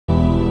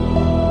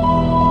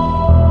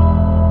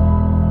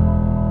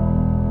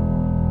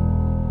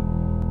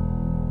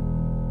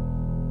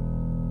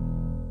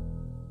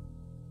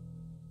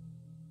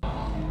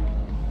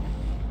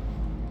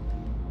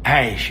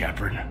Hey,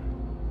 Shepard.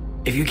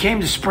 If you came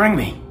to spring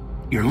me,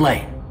 you're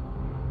late.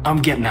 I'm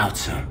getting out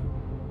soon.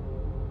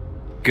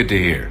 Good to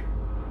hear.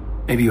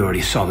 Maybe you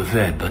already saw the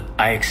vid, but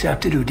I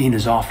accepted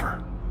Udina's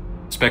offer.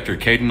 Inspector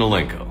Kaidan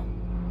Olenko.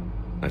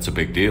 That's a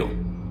big deal.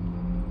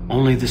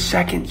 Only the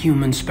second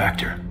human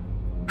Spectre.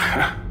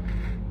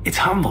 It's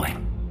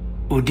humbling.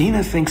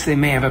 Udina thinks they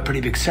may have a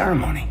pretty big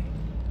ceremony,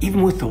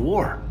 even with the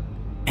war.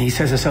 And he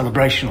says a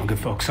celebration will give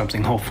folks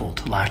something hopeful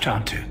to latch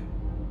onto.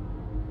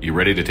 You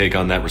ready to take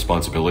on that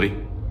responsibility?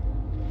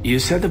 You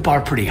set the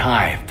bar pretty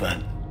high, but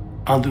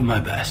I'll do my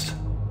best.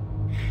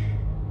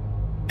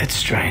 It's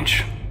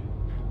strange.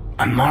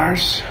 On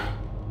Mars,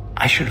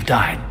 I should have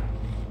died.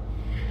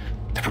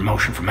 The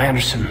promotion from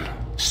Anderson,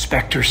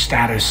 Spectre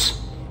status.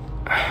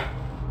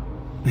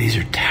 These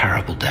are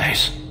terrible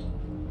days.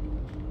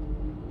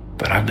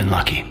 But I've been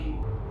lucky.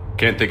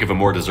 Can't think of a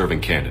more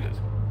deserving candidate.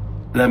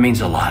 That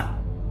means a lot.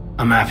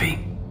 I'm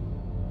happy.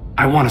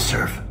 I want to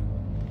serve.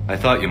 I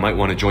thought you might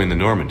want to join the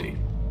Normandy.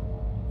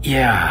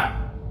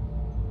 Yeah.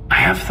 I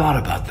have thought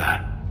about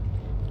that.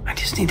 I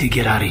just need to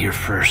get out of here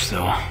first,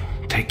 though.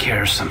 Take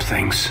care of some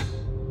things.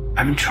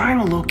 I've been trying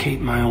to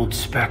locate my old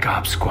Spec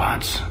Ops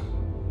squads.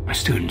 My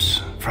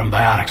students from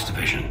Biotics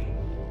Division.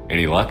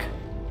 Any luck?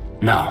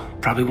 No,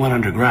 probably went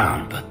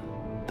underground, but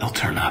they'll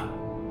turn up.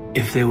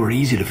 If they were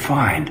easy to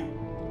find,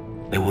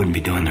 they wouldn't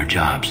be doing their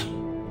jobs.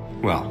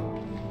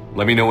 Well,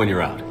 let me know when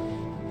you're out.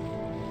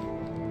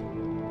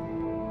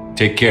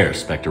 Take care,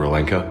 Spectre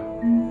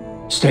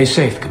Olenko. Stay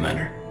safe,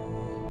 Commander.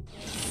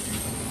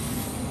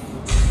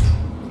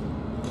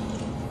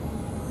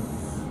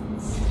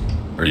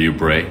 Are you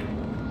Bray?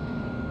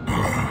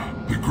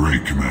 The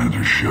great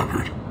Commander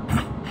Shepard.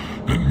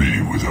 And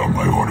me without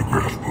my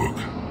autograph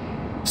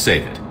book.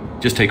 Save it.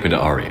 Just take me to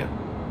Aria.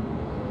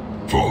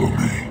 Follow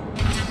me.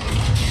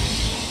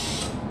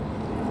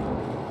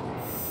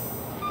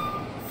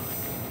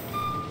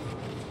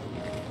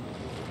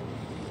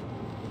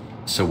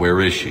 So where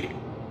is she?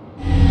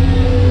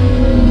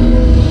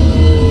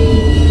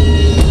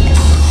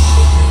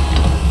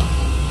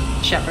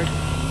 Shepard.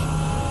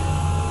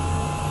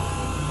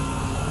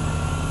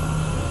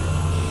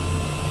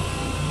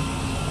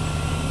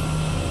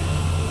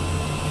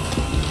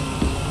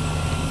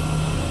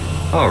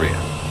 Aria.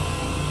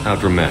 How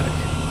dramatic.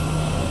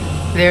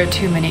 There are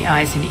too many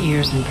eyes and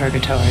ears in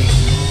Purgatory.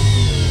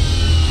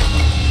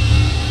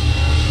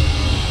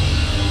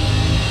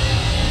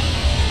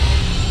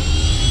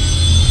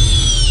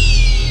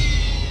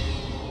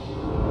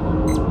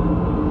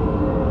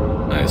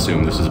 I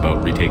assume this is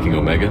about retaking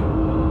Omega?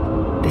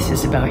 This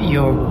is about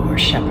your war,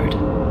 Shepard.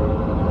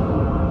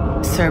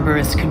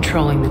 Cerberus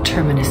controlling the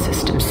Terminus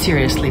system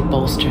seriously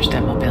bolsters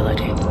their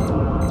mobility.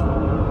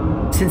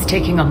 Since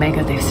taking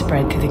Omega, they've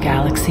spread through the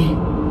galaxy.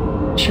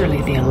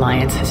 Surely the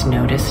Alliance has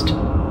noticed.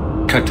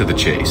 Cut to the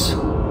chase.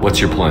 What's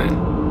your plan?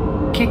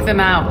 Kick them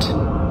out.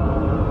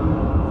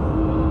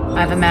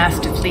 I've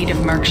amassed a fleet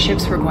of merc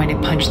ships. We're going to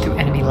punch through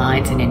enemy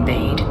lines and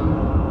invade.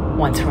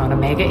 Once we're on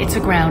Omega, it's a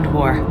ground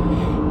war.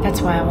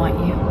 That's why I want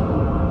you.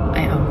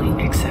 I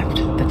only accept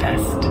the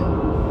best.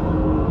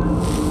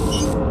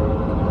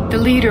 The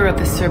leader of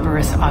the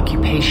Cerberus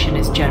occupation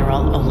is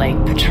General Oleg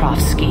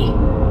Petrovsky.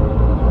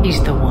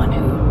 He's the one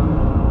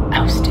who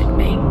ousted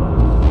me.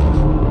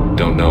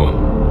 Don't know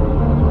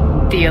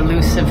him. The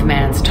elusive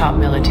man's top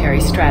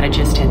military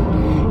strategist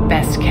and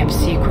best-kept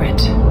secret.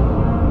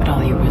 But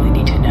all you really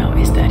need to know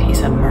is that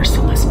he's a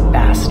merciless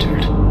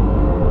bastard.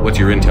 What's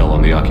your intel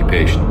on the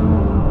occupation?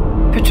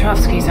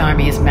 Petrovsky's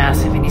army is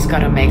massive and he's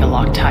got Omega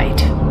locked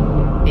tight.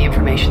 The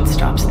information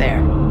stops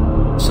there.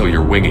 So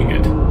you're winging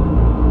it?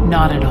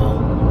 Not at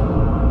all.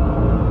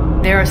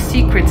 There are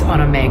secrets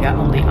on Omega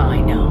only I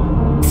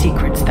know.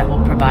 Secrets that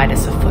will provide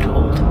us a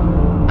foothold.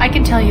 I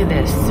can tell you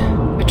this.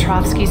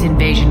 Petrovsky's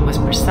invasion was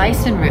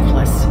precise and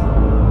ruthless.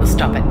 He'll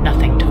stop at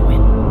nothing to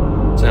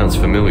win. Sounds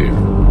familiar.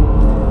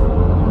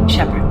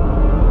 Shepard,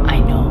 I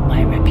know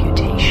my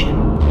reputation.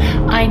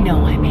 I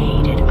know I'm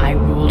hated. I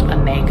ruled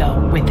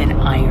Omega with an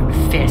iron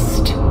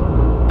fist.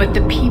 But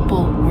the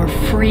people were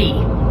free.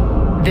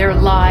 Their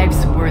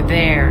lives were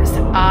theirs.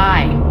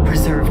 I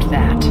preserved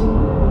that.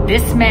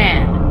 This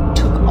man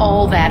took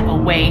all that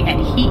away,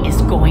 and he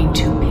is going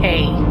to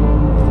pay.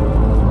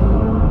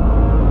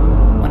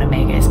 When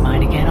Omega is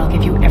mine again, I'll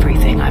give you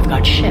everything. I've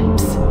got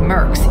ships,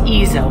 mercs,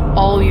 Ezo,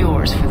 all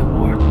yours for the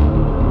war.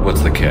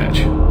 What's the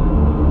catch?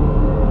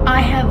 I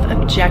have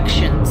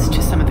objections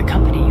to some of the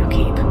company you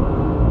keep.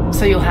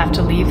 So you'll have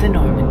to leave the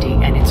Normandy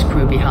and its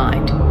crew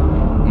behind.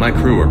 My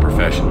crew are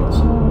professionals.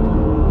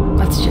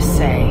 Let's just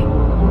say,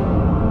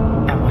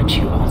 I want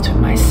you all to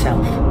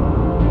myself.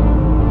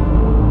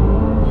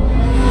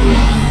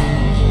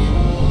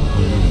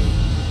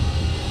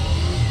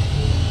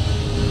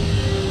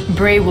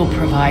 Bray will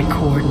provide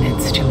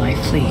coordinates to my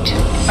fleet.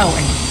 Oh,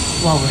 and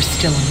while we're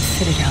still in the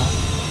Citadel,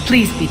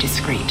 please be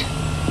discreet.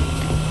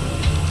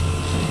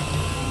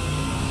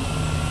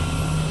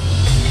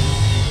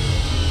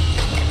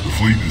 The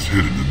fleet is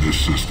hidden in this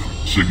system.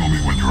 Signal me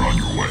when you're on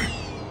your way.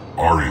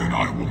 Aria and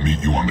I will meet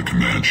you on the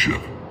command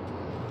ship.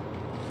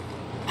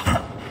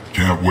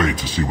 Can't can't wait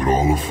to see what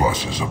all the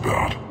fuss is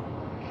about.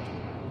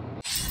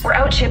 We're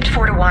outshipped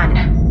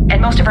 4-1,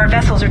 and most of our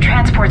vessels are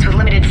transports with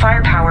limited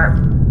firepower.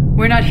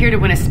 We're not here to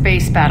win a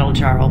space battle,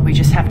 Jarl. We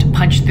just have to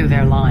punch through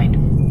their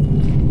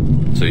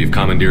line. So you've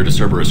commandeered a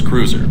Cerberus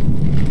cruiser.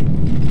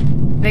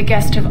 The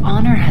guest of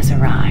honor has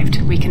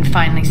arrived. We can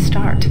finally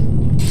start.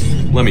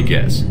 Let me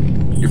guess.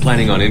 You're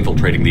planning on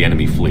infiltrating the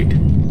enemy fleet.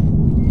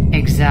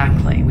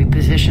 Exactly. We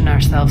position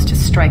ourselves to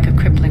strike a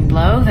crippling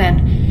blow,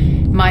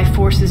 then my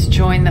forces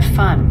join the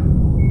fun.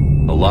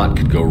 A lot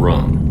could go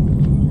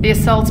wrong. The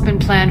assault's been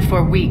planned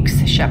for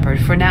weeks,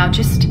 Shepard. For now,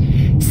 just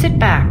sit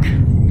back.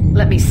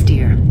 Let me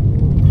steer.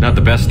 Not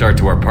the best start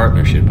to our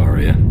partnership,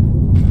 Aria.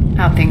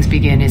 How things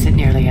begin isn't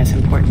nearly as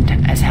important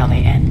as how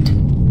they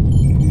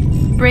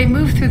end. Bray,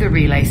 move through the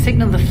relay.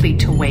 Signal the fleet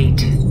to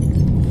wait.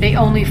 They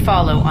only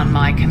follow on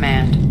my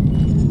command.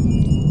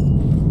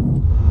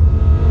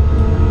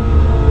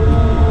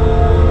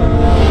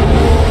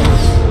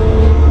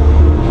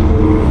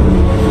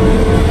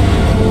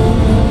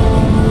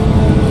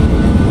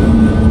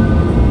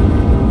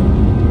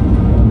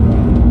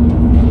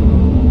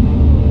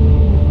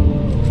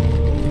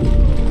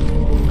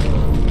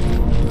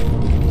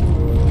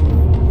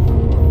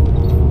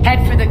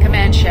 Head for the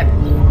command ship.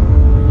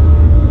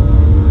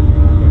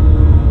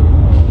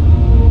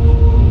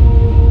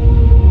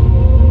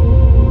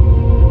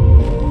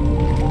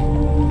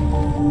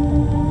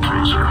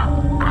 Cruiser,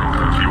 I don't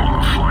have you on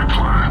the flight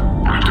plan.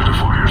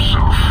 Identify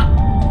yourself.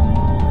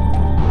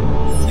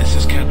 This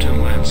is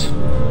Captain Lance.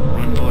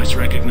 Run voice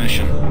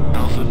recognition.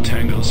 Alpha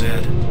Tango Z.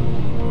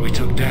 We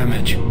took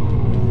damage.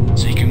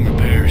 Seeking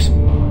repairs.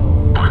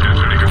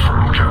 Identity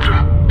confirmed,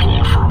 Captain.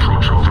 Hold for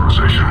approach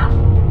authorization.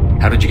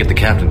 How did you get the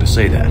captain to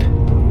say that?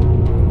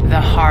 The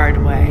hard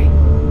way.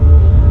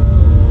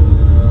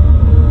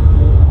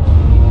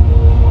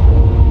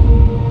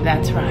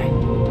 That's right.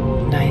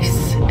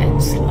 Nice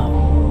and slow.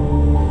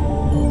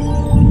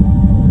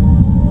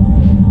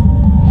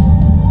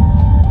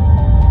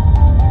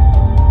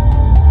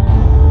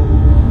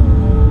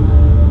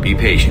 Be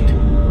patient.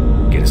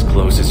 Get as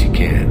close as you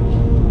can.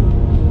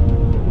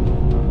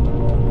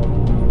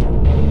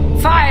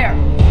 Fire!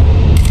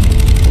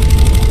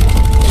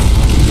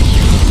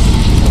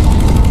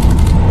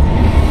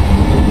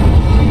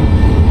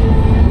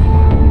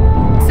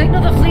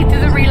 Signal the fleet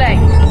through the relay.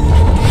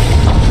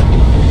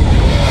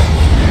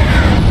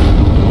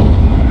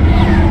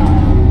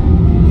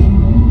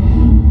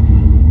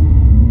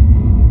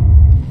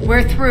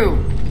 We're through.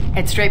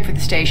 Head straight for the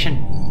station.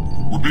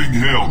 We're being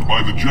hailed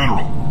by the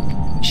General.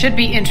 Should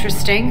be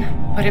interesting.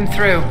 Put him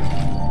through.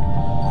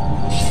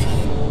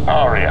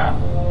 Aria,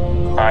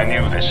 I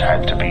knew this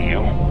had to be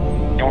you.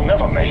 You'll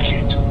never make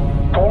it.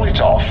 Call it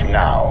off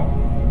now.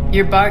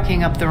 You're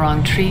barking up the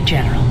wrong tree,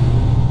 General.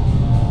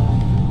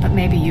 But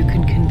maybe you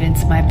can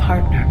convince my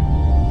partner.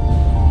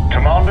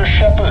 Commander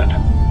Shepard,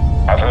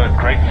 I've heard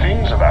great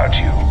things about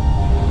you.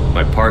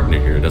 My partner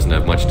here doesn't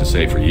have much to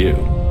say for you.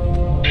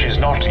 She's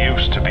not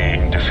used to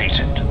being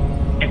defeated.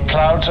 It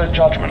clouds her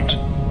judgment.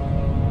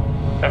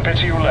 A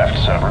pity you left,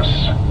 Cerberus.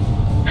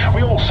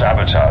 We all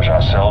sabotage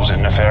ourselves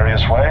in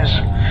nefarious ways.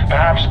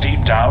 Perhaps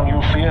deep down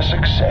you fear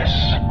success.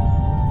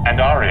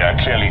 And Aria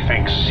clearly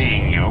thinks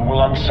seeing you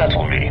will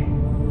unsettle me.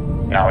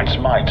 Now it's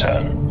my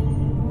turn.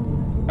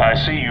 I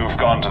see you've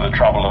gone to the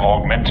trouble of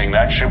augmenting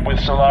that ship with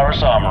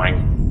Solaris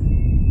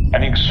armoring.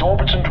 An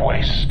exorbitant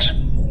waste.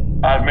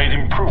 I've made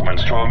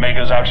improvements to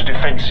Omega's outer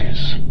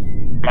defenses.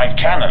 My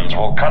cannons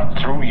will cut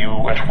through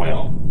you at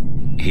will.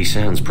 He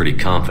sounds pretty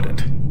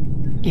confident.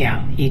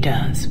 Yeah, he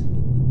does.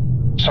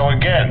 So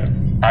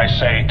again, I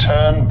say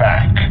turn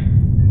back.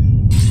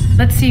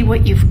 Let's see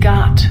what you've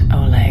got,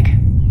 Oleg.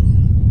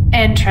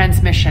 End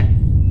transmission.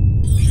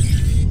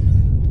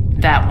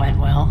 That went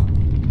well.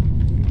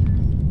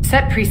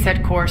 Set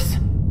preset course.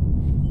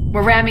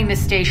 We're ramming the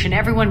station.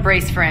 Everyone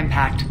brace for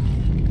impact.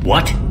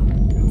 What?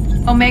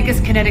 Omega's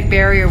kinetic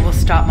barrier will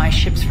stop my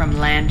ships from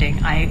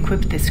landing. I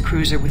equipped this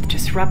cruiser with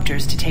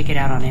disruptors to take it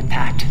out on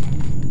impact.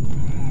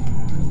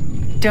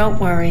 Don't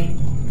worry.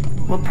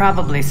 We'll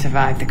probably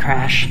survive the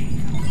crash.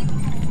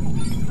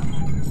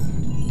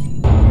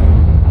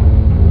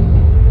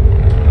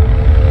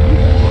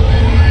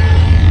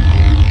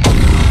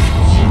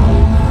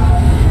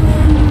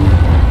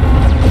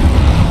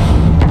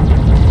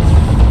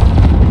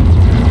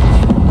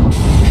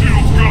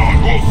 Shields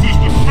gone, all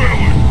systems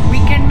failing. We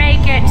can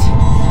make it!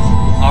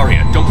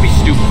 Aria, don't be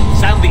stupid.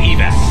 Sound the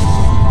evac.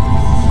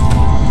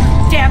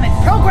 Damn it!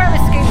 Program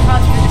escape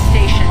pods for the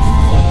station.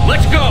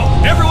 Let's go!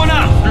 Everyone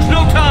out! There's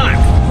no time!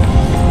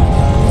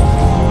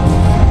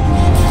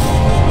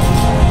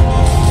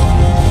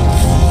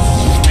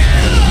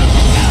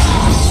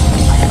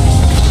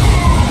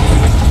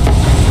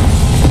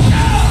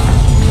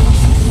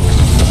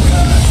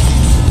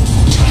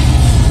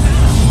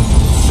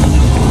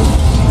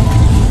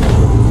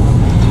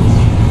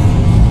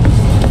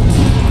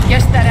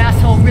 Guess that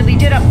asshole really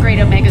did upgrade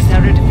Omega's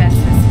outer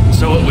defenses.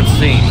 So it would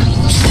seem.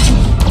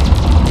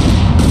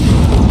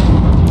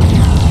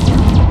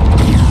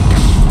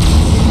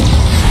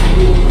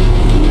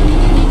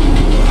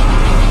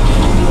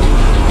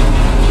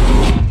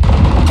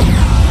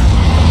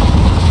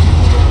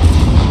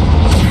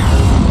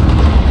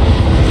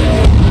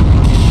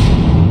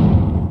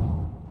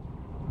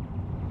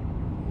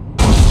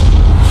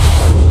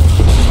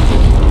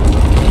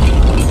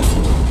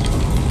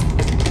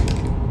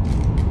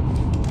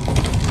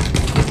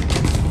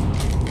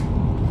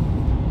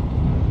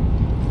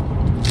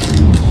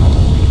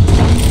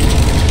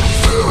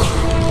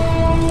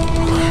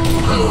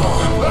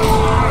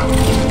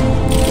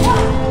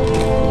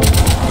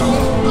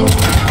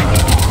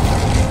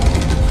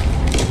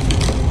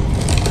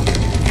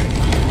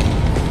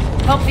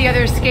 Hope the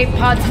other escape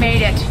pods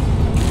made it.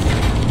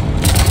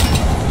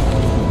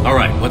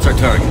 Alright, what's our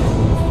target?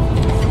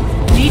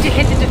 Need to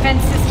hit the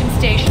defense system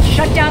station.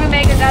 Shut down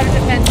Omega's outer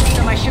defenses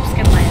so my ships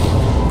can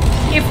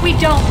land. If we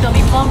don't, they'll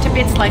be blown to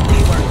bits like we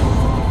were.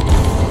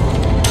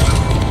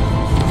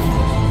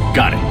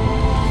 Got it.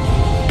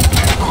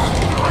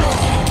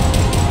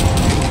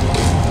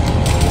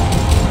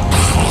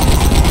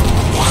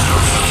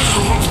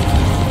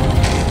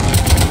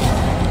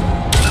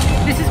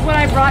 This is what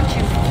I brought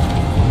you.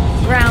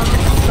 Ground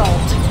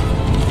assault.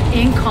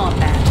 In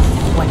combat,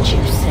 what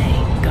you say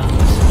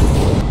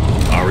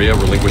goes. Aria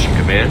relinquishing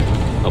command?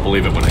 I'll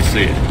believe it when I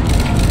see it.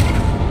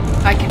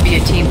 I can be a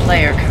team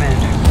player,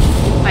 Commander.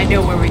 I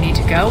know where we need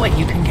to go, and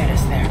you can get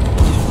us there.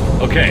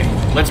 Okay,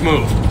 let's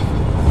move.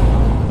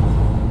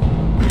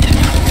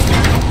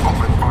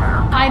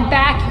 I'm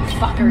back, you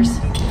fuckers.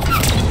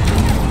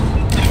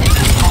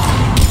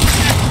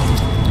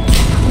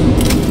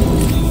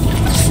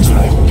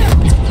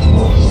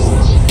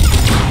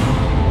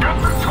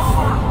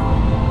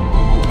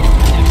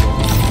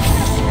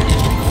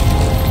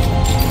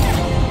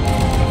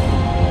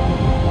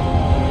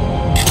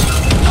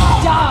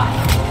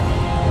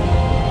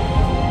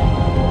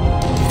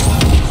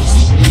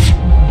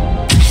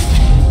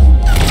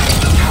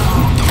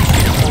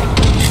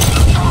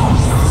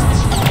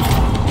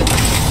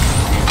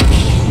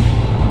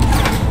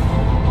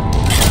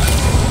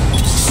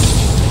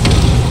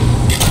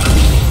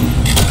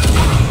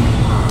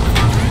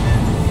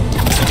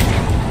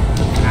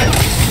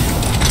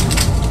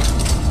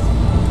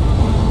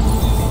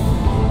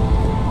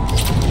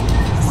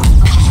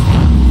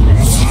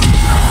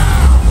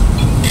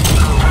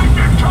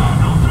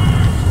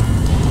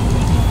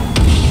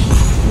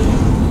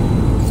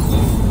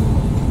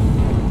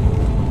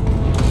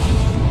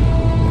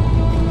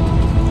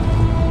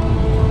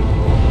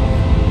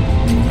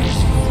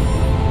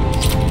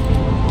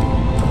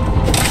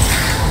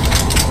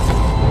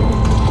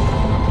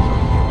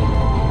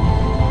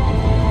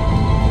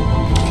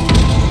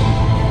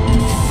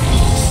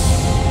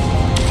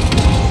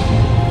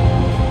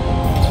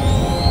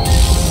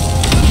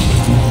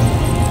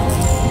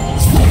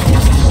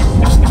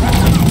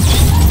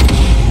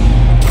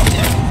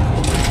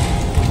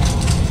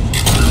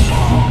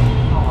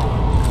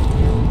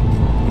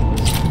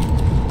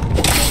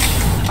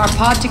 Our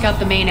pod took out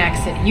the main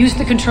exit. Use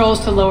the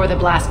controls to lower the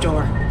blast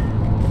door.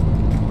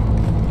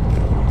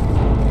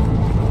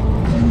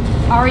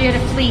 Aria to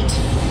fleet.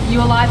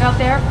 You alive out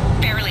there?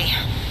 Barely.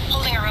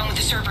 Holding our own with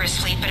the Cerberus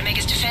fleet, but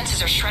Omega's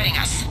defenses are shredding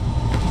us.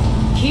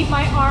 Keep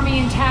my army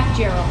intact,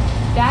 Gerald.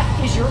 That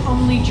is your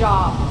only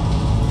job.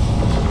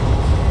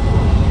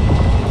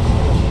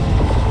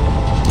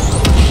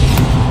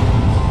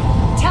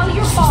 Tell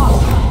your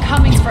boss I'm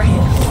coming for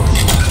him.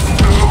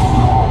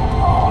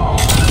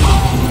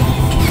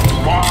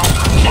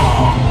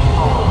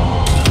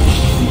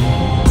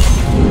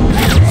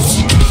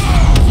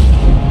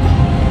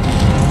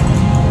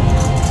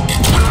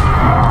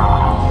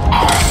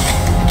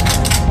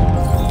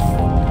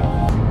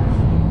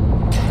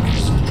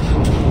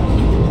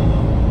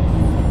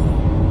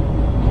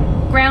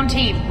 Ground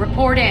team,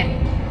 report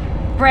in.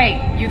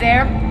 Bray, you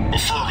there?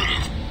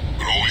 Affirmative,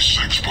 but only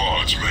 6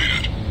 pods made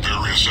it.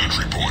 Various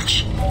entry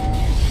points.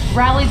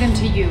 Rally them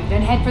to you,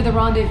 then head for the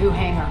rendezvous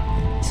hangar.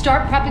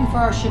 Start prepping for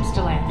our ships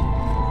to land.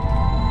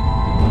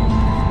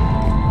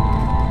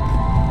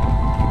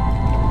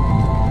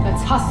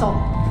 Let's hustle.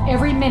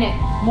 Every minute,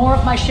 more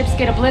of my ships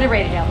get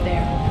obliterated out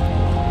there.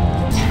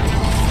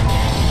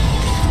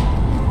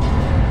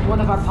 One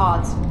of our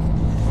pods.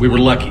 We were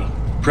lucky.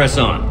 Press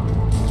on.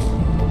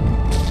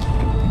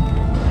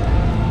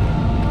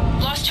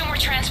 Lost 2 more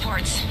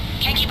transports.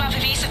 Can't keep up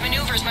evasive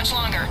maneuvers much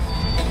longer.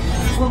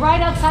 We're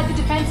right outside the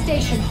defense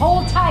station.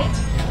 Hold tight.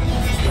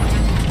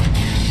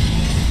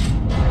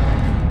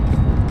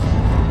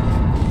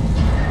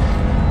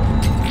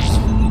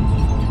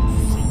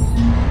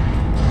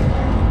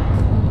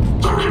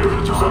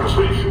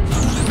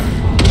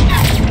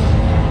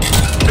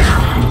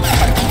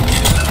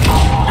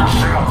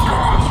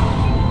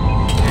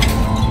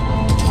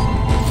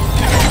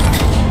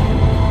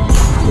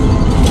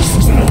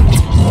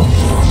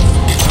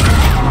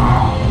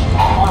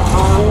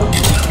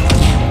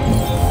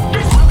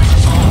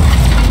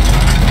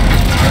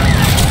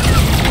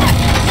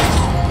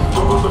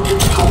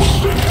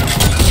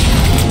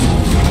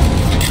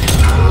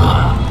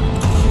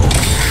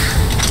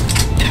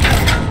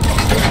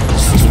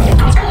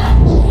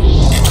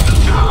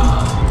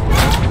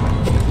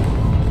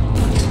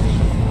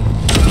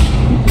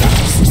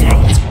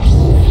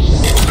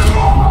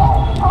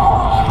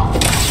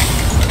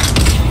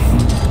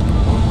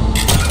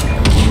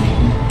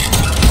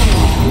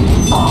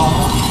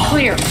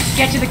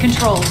 Get to the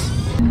controls.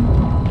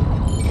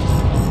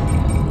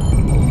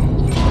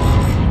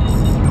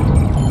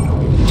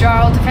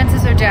 Jarl,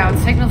 defenses are down.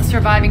 Signal the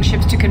surviving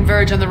ships to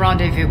converge on the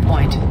rendezvous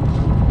point.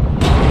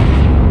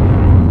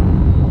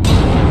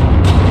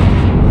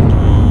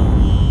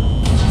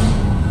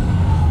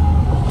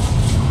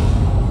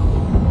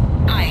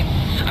 Aye.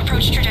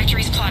 Approach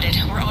trajectories plotted.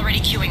 We're already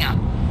queuing up.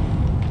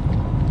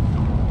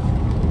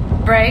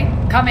 Bray,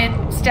 come in.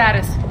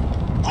 Status.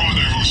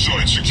 Rendezvous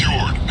site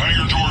secured.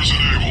 Hangar doors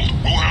enabled.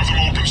 We'll have them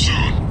open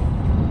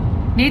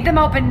soon. Need them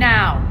open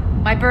now.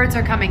 My birds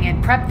are coming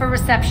in. Prep for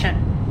reception.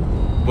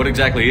 What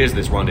exactly is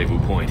this rendezvous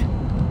point?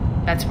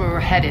 That's where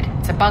we're headed.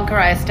 It's a bunker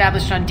I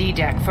established on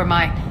D-Deck for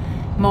my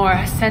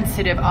more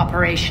sensitive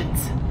operations.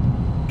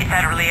 It's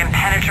utterly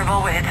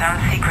impenetrable with its own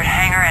secret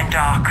hangar and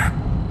dock.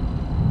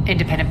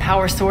 Independent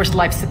power source,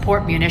 life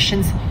support,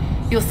 munitions.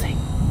 You'll see.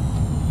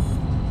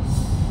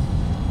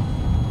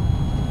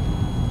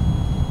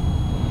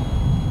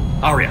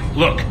 Aria,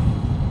 look!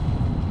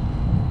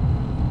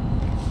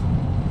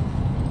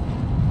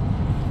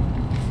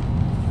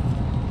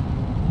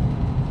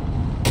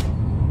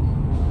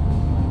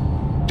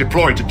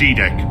 Deploy to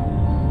D-Deck.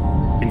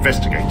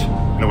 Investigate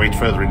and await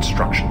further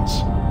instructions.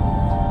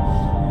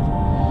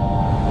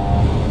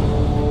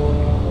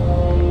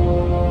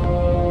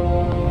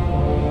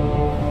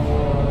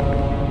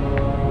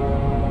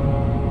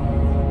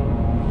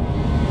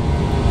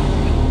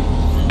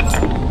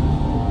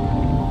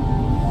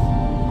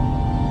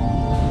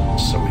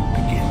 So it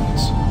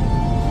begins.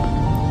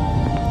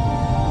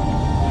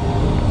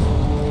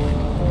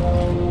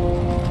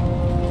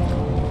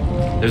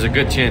 There's a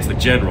good chance the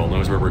General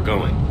knows where we're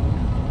going.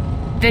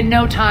 Then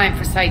no time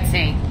for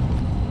sightseeing.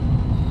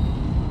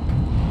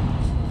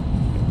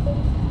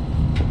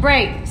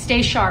 Bray,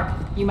 stay sharp.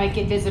 You might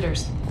get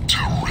visitors.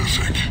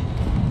 Terrific.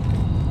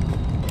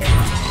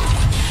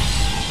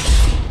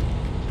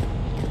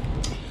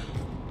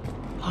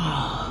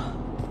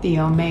 The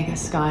Omega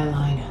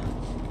skyline.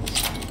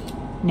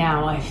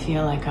 Now I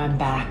feel like I'm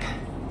back.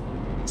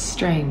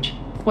 Strange.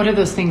 What are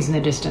those things in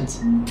the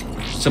distance?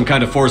 Some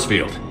kind of force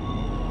field.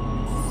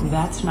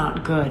 That's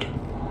not good.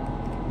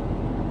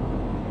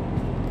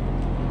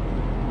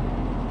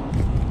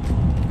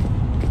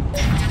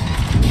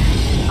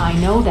 I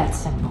know that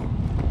symbol.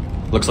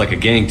 Looks like a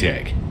gang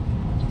tag.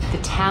 The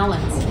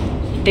Talons.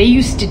 They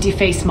used to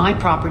deface my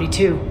property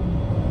too.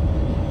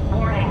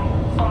 Warning.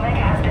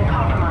 Omega has been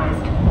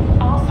compromised.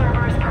 All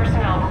Cerberus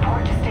personnel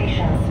report to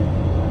stations.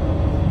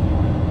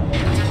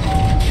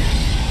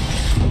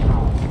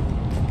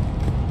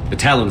 The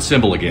Talon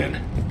symbol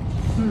again.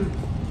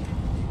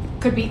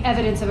 Could be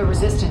evidence of a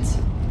resistance.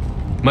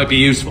 Might be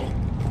useful.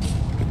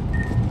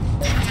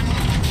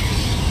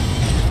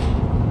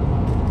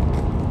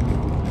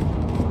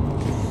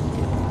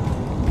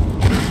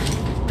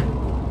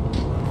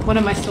 One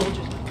of my soldiers.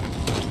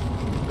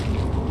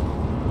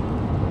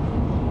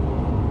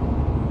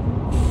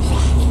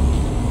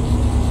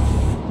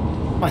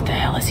 What the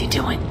hell is he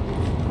doing?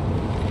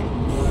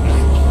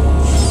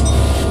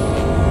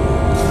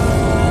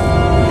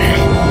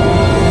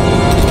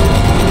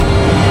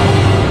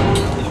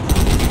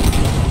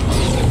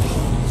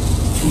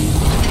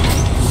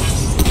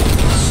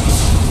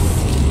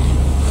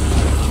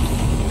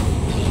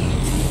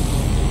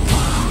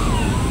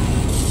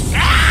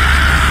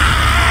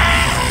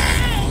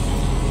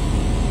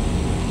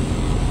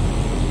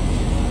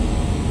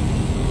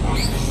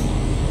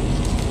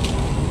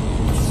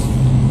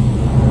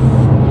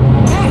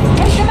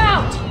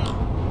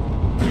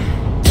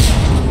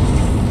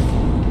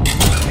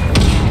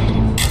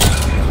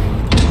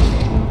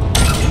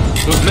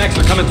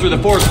 Through the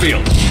force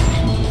field.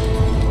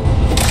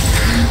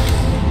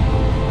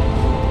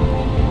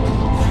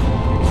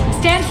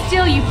 Stand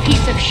still, you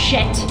piece of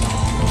shit!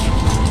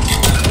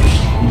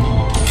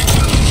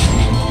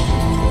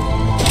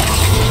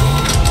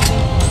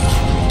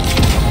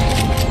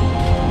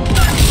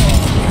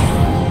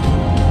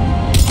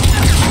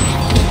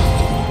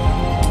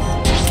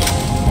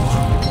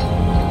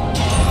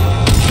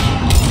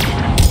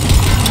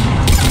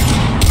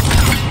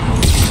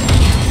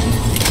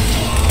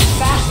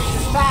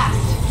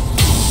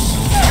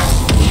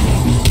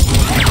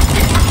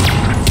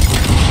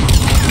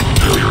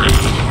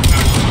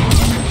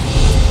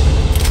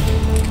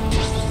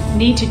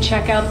 Need to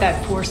check out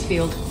that force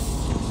field.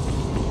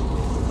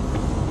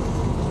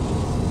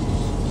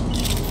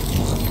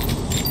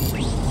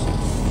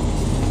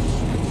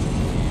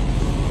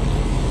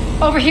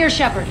 Over here,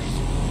 Shepard.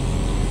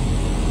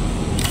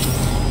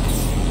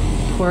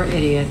 Poor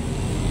idiot.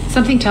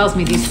 Something tells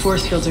me these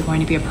force fields are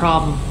going to be a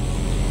problem.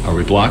 Are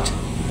we blocked?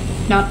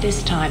 Not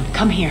this time.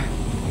 Come here.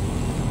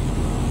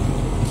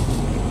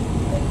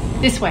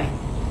 This way.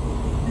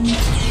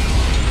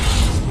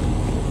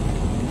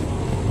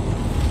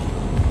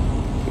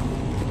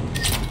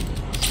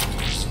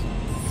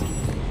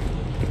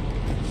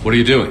 What are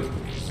you doing?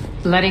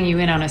 Letting you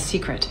in on a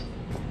secret.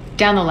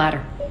 Down the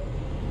ladder.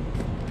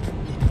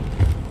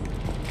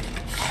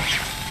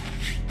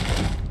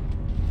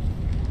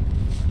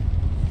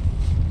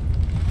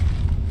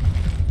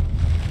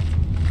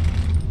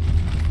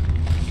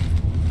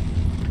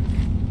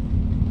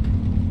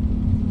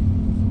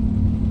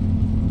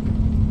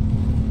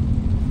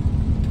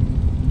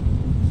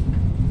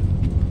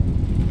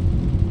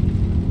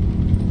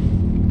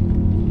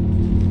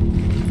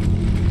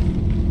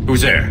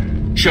 Who's there?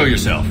 Show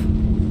yourself.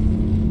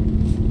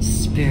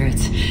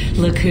 Spirits,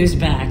 look who's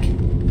back.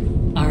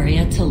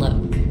 Aria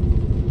T'Loak.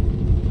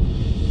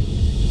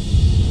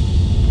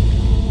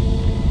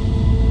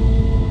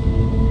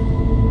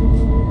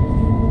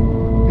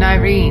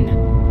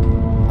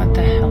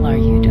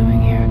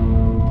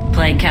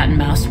 Playing cat and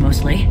mouse,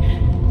 mostly.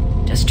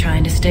 Just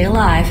trying to stay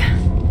alive.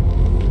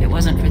 If it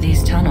wasn't for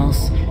these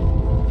tunnels.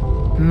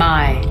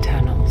 My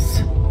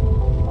tunnels.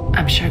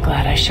 I'm sure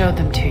glad I showed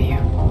them to you.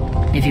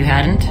 If you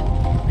hadn't,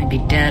 I'd be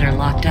dead or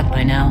locked up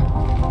by now.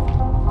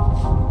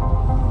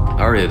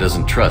 Aria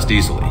doesn't trust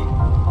easily.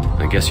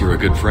 I guess you're a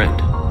good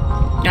friend.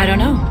 I don't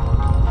know.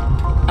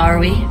 Are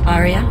we,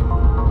 Aria?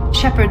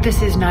 Shepard,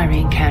 this is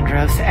Nyreen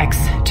Kandros,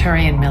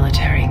 ex-Turian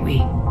military. We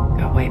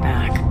go way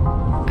back.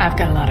 I've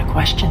got a lot of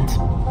questions,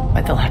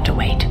 but they'll have to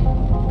wait.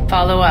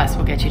 Follow us,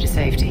 we'll get you to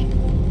safety.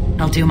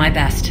 I'll do my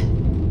best.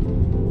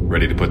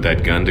 Ready to put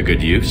that gun to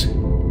good use?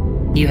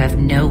 You have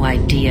no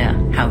idea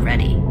how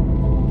ready.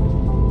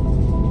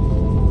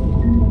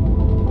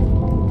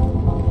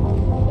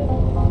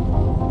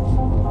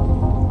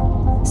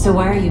 So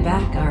why are you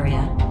back,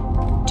 Aria?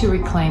 To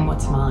reclaim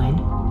what's mine.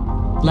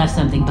 Left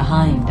something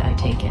behind, I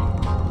take it.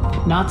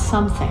 Not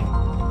something.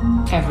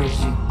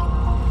 Everything.